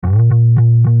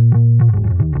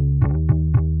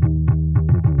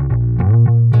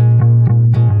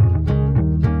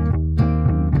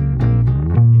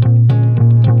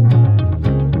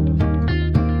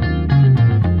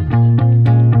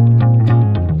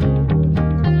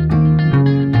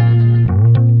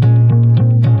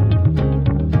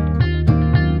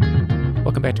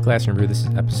Classroom Brew. This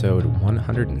is episode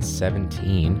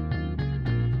 117.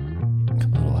 A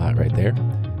little hot right there.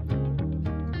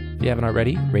 If you haven't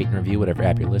already, rate and review whatever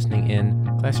app you're listening in.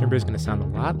 Classroom Brew is going to sound a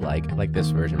lot like, I like this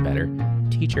version better,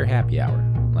 teacher happy hour.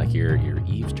 Like you're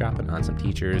eavesdropping on some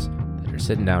teachers that are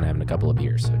sitting down having a couple of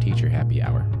beers. So teacher happy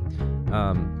hour.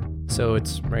 So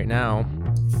it's right now,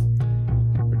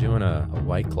 we're doing a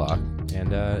White Claw,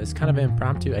 and it's kind of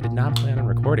impromptu. I did not plan on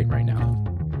recording right now.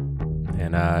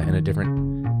 And in a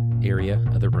different area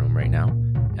of the room right now,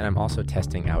 and I'm also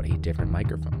testing out a different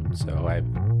microphone. So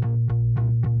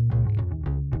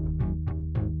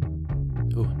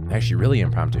actually really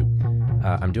impromptu.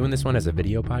 I'm doing this one as a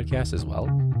video podcast as well,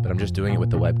 but I'm just doing it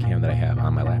with the webcam that I have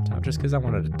on my laptop just because I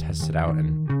wanted to test it out.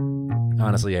 And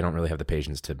honestly, I don't really have the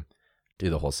patience to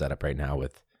do the whole setup right now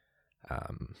with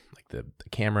like the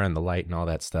camera and the light and all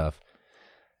that stuff.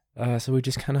 So we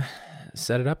just kind of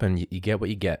set it up and you get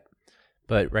what you get.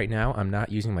 But right now, I'm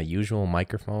not using my usual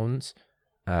microphones.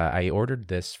 I ordered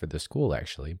this for the school,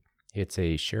 actually. It's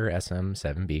a Shure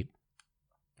SM7B,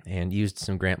 and used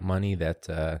some grant money that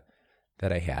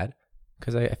I had,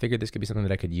 because I figured this could be something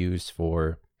that I could use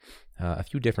for a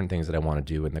few different things that I want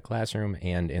to do in the classroom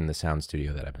and in the sound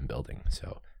studio that I've been building.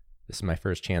 So this is my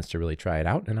first chance to really try it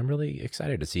out, and I'm really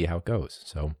excited to see how it goes.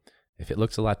 So if it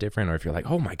looks a lot different, or if you're like,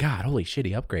 oh my God, holy shit,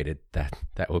 he upgraded, that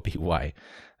would be why.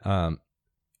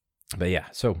 But yeah,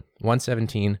 so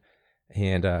 117,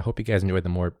 and hope you guys enjoyed the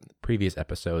more previous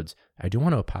episodes. I do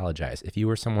want to apologize. If you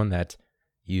were someone that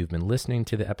you've been listening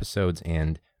to the episodes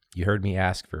and you heard me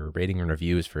ask for rating and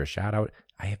reviews for a shout out,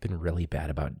 I have been really bad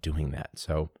about doing that.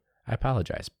 So I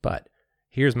apologize, but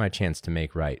here's my chance to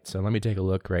make right. So let me take a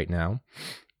look right now.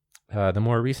 The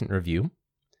more recent review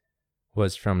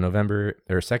was from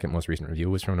second most recent review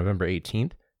was from November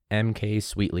 18th, MK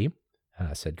Sweetly.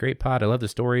 Said, great pod. I love the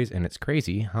stories, and it's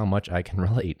crazy how much I can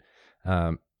relate.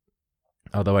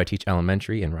 Although I teach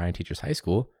elementary and Ryan teaches high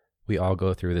school, we all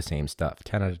go through the same stuff.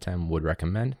 10 out of 10 would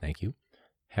recommend. Thank you.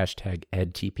 Hashtag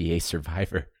EdTPA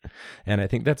survivor. And I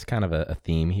think that's kind of a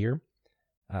theme here.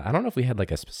 I don't know if we had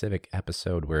like a specific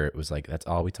episode where it was like that's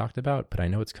all we talked about, but I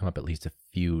know it's come up at least a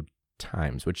few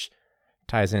times, which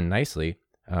ties in nicely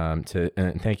and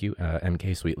thank you,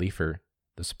 MK Sweetly, for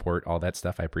the support, all that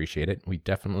stuff. I appreciate it. We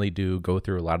definitely do go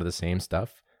through a lot of the same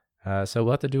stuff. So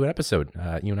we'll have to do an episode,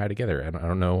 you and I together. I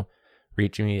don't know,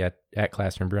 reach me at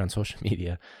Classroom Brew on social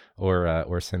media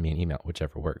or send me an email,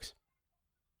 whichever works.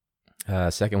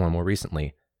 Second one, more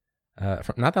recently,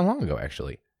 from not that long ago,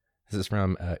 actually. This is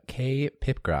from K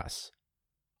Pipgrass,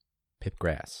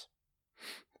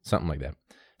 something like that.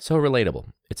 So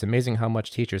relatable. It's amazing how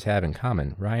much teachers have in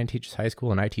common. Ryan teaches high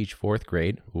school and I teach fourth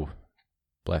grade. Ooh,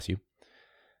 bless you.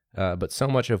 But so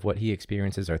much of what he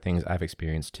experiences are things I've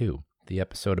experienced too. The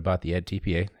episode about the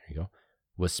EdTPA, there you go,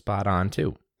 was spot on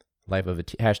too.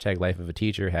 Hashtag life of a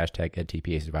teacher, hashtag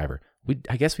EdTPA survivor.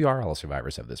 I guess we are all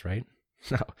survivors of this, right?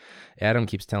 No. Adam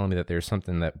keeps telling me that there's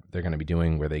something that they're going to be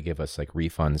doing where they give us like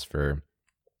refunds for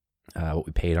what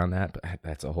we paid on that, but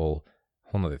that's a whole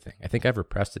other thing. I think I've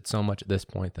repressed it so much at this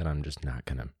point that I'm just not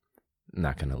gonna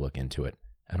look into it.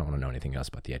 I don't want to know anything else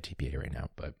about the EdTPA right now,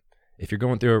 but if you're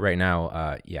going through it right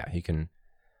now, yeah, you can,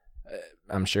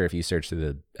 I'm sure if you search through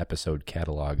the episode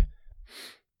catalog,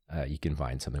 you can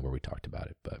find something where we talked about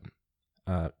it. But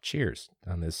cheers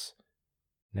on this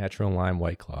natural lime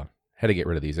White Claw. Had to get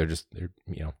rid of these. They're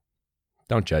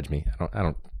don't judge me. I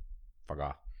don't, fuck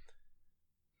off.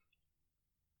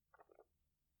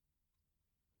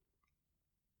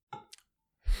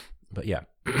 But yeah,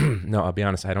 no, I'll be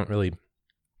honest, I don't really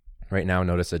right now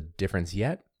notice a difference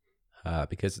yet.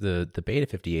 Because the Beta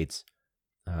 58s,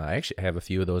 I actually have a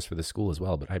few of those for the school as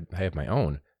well, but I have my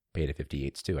own Beta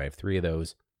 58s too. I have 3 of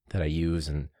those that I use,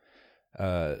 and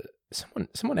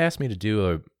someone asked me to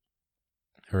do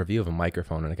a review of a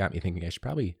microphone, and it got me thinking I should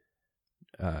probably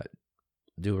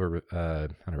do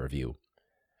not a review,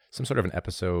 some sort of an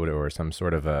episode or some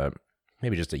sort of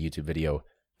maybe just a YouTube video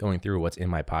going through what's in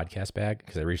my podcast bag,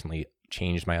 because I recently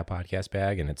changed my podcast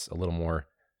bag and it's a little more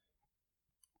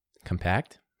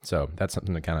compact. So that's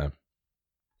something to kind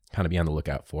of be on the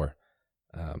lookout for.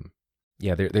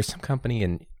 Yeah, there's some company,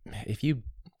 and if you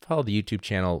follow the YouTube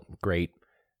channel, great.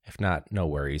 If not, no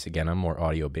worries. Again, I'm more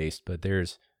audio based, but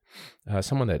there's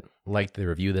someone that liked the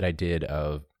review that I did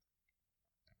of,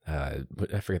 I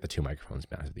forget the 2 microphones, to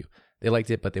be honest with you. They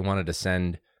liked it, but they wanted to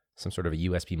send some sort of a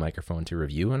USB microphone to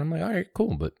review, and I'm like, all right,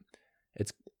 cool, but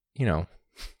it's, we'll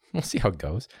see how it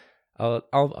goes.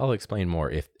 I'll explain more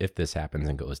if this happens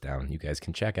and goes down. You guys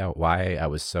can check out why I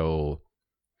was so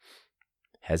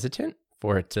hesitant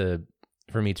for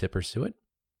me to pursue it.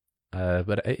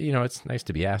 But it's nice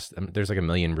to be asked. There's like a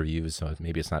million reviews, so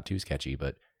maybe it's not too sketchy,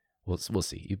 but we'll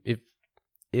see.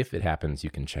 If it happens, you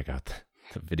can check out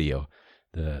the video,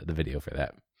 the video for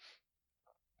that.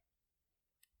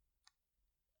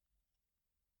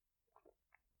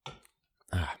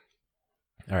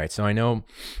 All right, so I know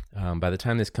by the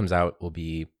time this comes out, we'll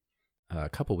be a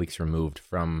couple weeks removed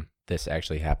from this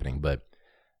actually happening, but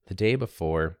the day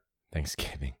before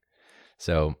Thanksgiving,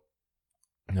 so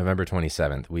November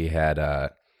 27th, we had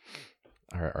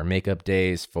our makeup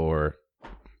days for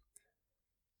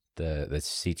the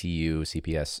CTU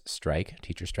CPS strike,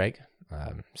 teacher strike,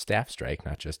 staff strike,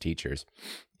 not just teachers.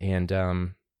 And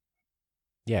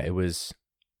it was,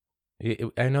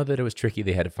 I know that it was tricky.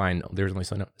 They had to find, there was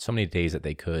only so many days that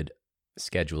they could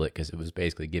schedule it because it was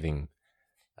basically giving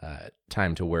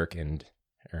time to work and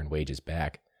earn wages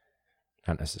back.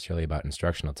 Not necessarily about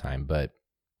instructional time, but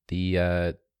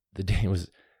the day was,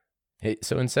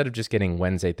 so instead of just getting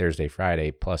Wednesday, Thursday,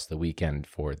 Friday, plus the weekend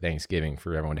for Thanksgiving,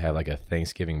 for everyone to have like a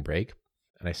Thanksgiving break,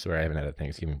 and I swear I haven't had a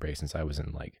Thanksgiving break since I was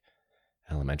in like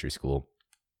elementary school.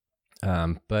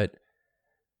 But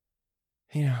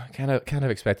kind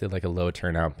of expected like a low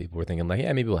turnout. People were thinking like,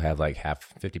 yeah, maybe we'll have like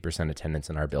 50% attendance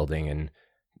in our building, and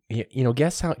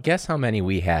guess how many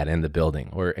we had in the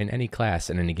building or in any class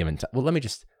at any given time.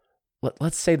 Well,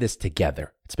 let's say this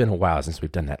together. It's been a while since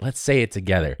we've done that. Let's say it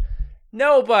together.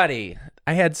 Nobody.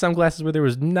 I had some classes where there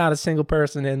was not a single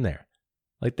person in there.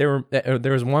 Like there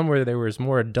was one where there was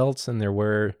more adults than there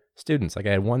were students. Like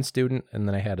I had one student, and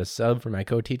then I had a sub for my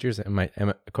co-teachers and my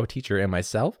co-teacher and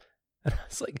myself. And I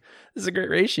was like, this is a great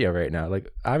ratio right now.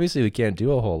 Like obviously we can't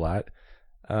do a whole lot.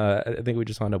 I think we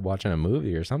just wound up watching a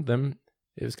movie or something.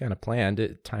 It was kind of planned.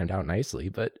 It timed out nicely,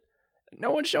 but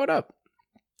no one showed up.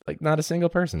 Like not a single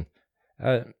person.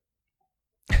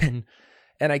 And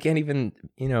I can't even,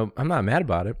 I'm not mad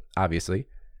about it, obviously,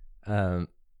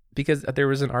 because there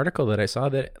was an article that I saw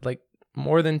that like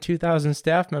more than 2,000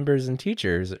 staff members and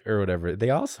teachers or whatever, they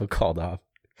also called off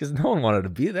because no one wanted to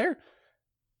be there.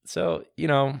 So,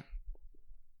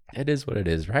 it is what it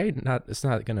is, right? It's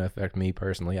not going to affect me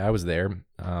personally. I was there.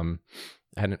 I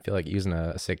didn't feel like using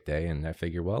a sick day, and I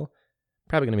figured, well,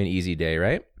 probably going to be an easy day,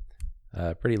 right?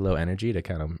 Pretty low energy to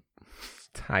kind of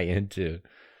tie into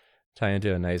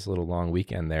a nice little long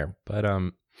weekend there. But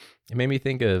it made me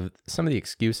think of some of the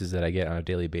excuses that I get on a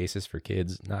daily basis for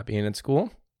kids not being in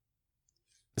school.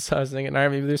 So I was thinking, all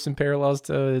right, maybe there's some parallels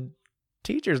to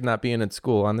teachers not being in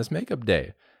school on this makeup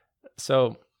day.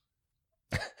 So,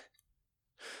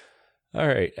 all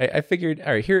right, I figured,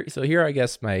 all right, here I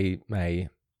guess my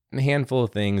handful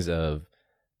of things of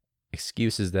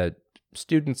excuses that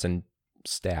students and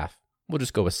staff, we'll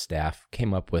just go with staff,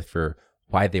 came up with for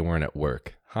why they weren't at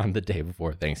work on the day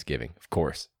before Thanksgiving, of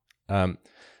course. So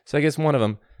I guess one of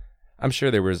them, I'm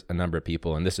sure there was a number of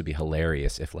people, and this would be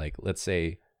hilarious if, like, let's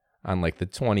say on like the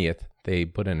 20th, they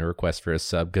put in a request for a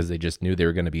sub because they just knew they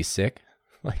were going to be sick.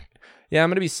 Like, yeah, I'm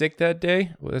going to be sick that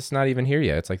day. Well, it's not even here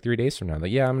yet. It's like 3 days from now.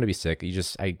 Like, yeah, I'm going to be sick.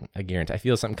 I guarantee. I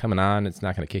feel something coming on. It's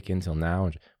not going to kick in until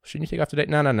now. Shouldn't you take off today?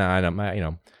 No. I don't. I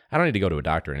don't need to go to a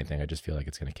doctor or anything. I just feel like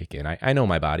it's going to kick in. I know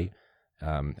my body.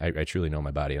 I truly know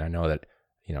my body, and I know that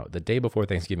the day before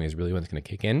Thanksgiving is really when it's going to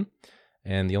kick in,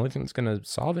 and the only thing that's going to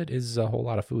solve it is a whole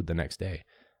lot of food the next day.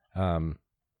 I've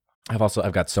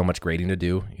got so much grading to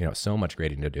do. So much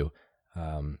grading to do.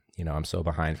 I'm so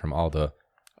behind from all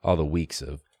the weeks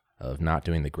of not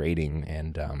doing the grading,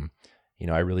 and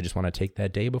I really just want to take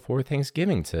that day before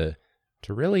Thanksgiving to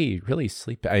really really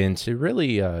sleep and to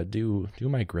really do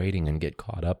my grading and get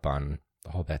caught up on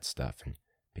all that stuff and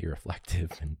be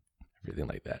reflective and everything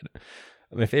like that.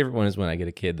 My favorite one is when I get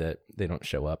a kid that they don't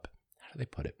show up. How do they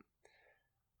put it?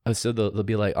 Oh, so they'll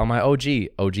be like, oh, my OG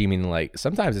meaning like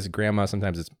sometimes it's grandma,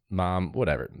 sometimes it's mom,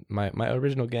 whatever. My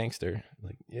original gangster,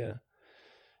 like yeah,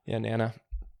 Nana.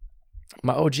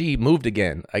 My OG moved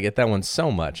again. I get that one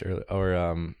so much,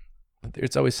 or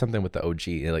it's always something with the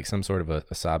OG, like some sort of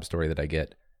a sob story that I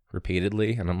get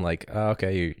repeatedly, and I'm like, oh,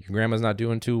 okay, your grandma's not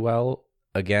doing too well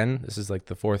again. This is like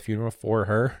the 4th funeral for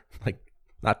her. Like,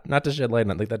 not to shed light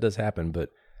on it, like that does happen, but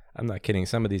I'm not kidding.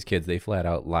 Some of these kids, they flat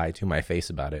out lie to my face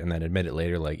about it and then admit it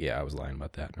later, like, yeah, I was lying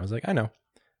about that. And I was like, I know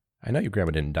your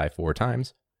grandma didn't die 4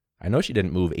 times. I know she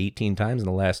didn't move 18 times in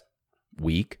the last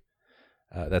week.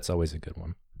 That's always a good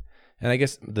one. And I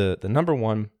guess the number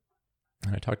one,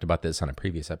 and I talked about this on a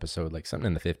previous episode, like something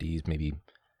in the 50s, maybe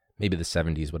the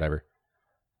 70s, whatever,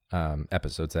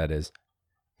 episodes that is.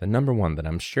 The number one that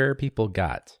I'm sure people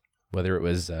got, whether it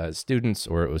was students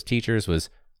or it was teachers, was,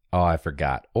 oh, I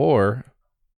forgot. Or,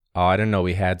 oh, I didn't know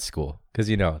we had school. Because,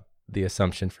 the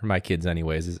assumption for my kids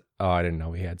anyways is, oh, I didn't know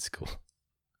we had school.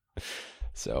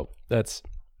 So that's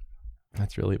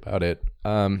really about it.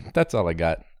 That's all I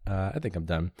got. I think I'm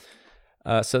done.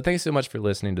 So thanks so much for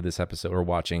listening to this episode, or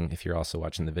watching if you're also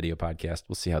watching the video podcast.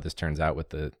 We'll see how this turns out with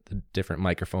the different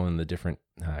microphone, the different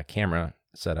camera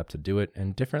setup to do it,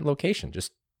 and different location,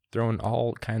 just throwing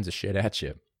all kinds of shit at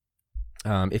you.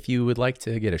 If you would like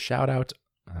to get a shout out,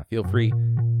 feel free,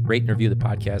 rate and review the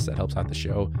podcast. That helps out the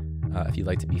show. If you'd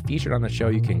like to be featured on the show,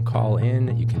 you can call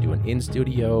in. You can do an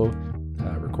in-studio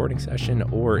recording session,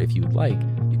 or if you'd like,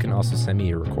 you can also send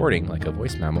me a recording, like a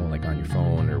voice memo, like on your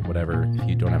phone or whatever. If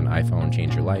you don't have an iPhone,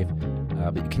 change your life.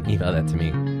 But you can email that to me,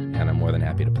 and I'm more than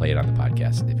happy to play it on the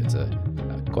podcast. If it's a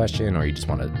question, or you just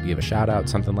want to give a shout out,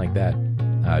 something like that,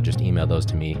 just email those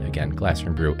to me. Again,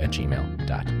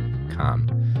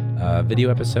 glassroomgrew@gmail.com. Video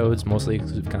episodes, mostly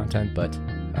exclusive content, but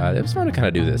it was fun to kind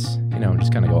of do this,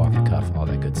 just kind of go off the cuff, all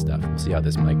that good stuff. We'll see how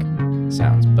this mic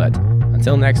sounds. But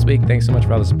until next week, thanks so much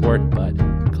for all the support, but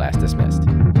class dismissed.